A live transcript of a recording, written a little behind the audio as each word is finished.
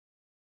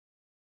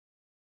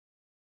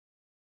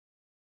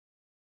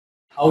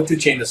how to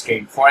change the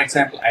screen. For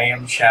example, I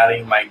am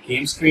sharing my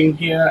game screen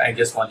here. I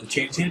just want to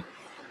change it.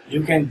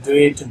 You can do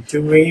it in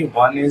two ways.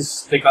 One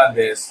is click on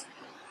this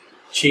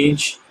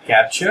change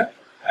capture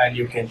and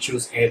you can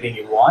choose anything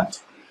you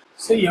want.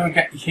 So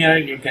here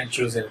you can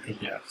choose anything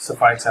here. So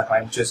for example,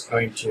 I'm just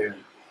going to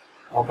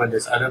open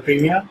this Adobe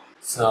Premiere.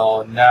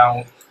 So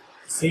now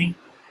see,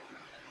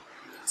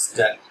 it's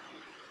done.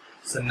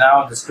 So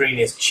now the screen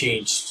is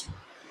changed.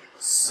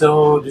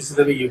 So this is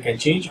the way you can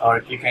change,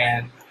 or you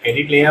can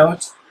edit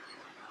layout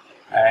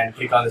and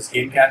click on this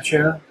game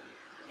capture.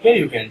 Here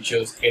you can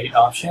choose edit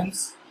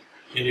options.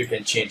 Here you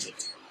can change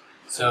it.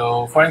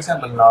 So for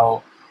example,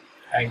 now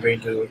I'm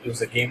going to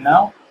use a game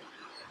now.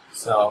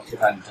 So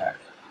click on that.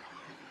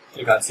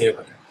 Click on save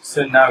button.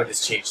 So now it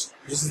is changed.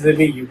 This is the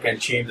way you can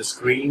change the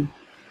screen,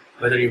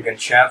 whether you can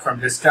share from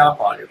desktop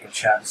or you can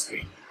share the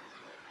screen,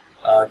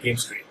 game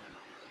screen.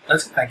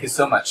 That's it. Thank you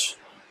so much.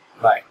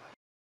 Bye.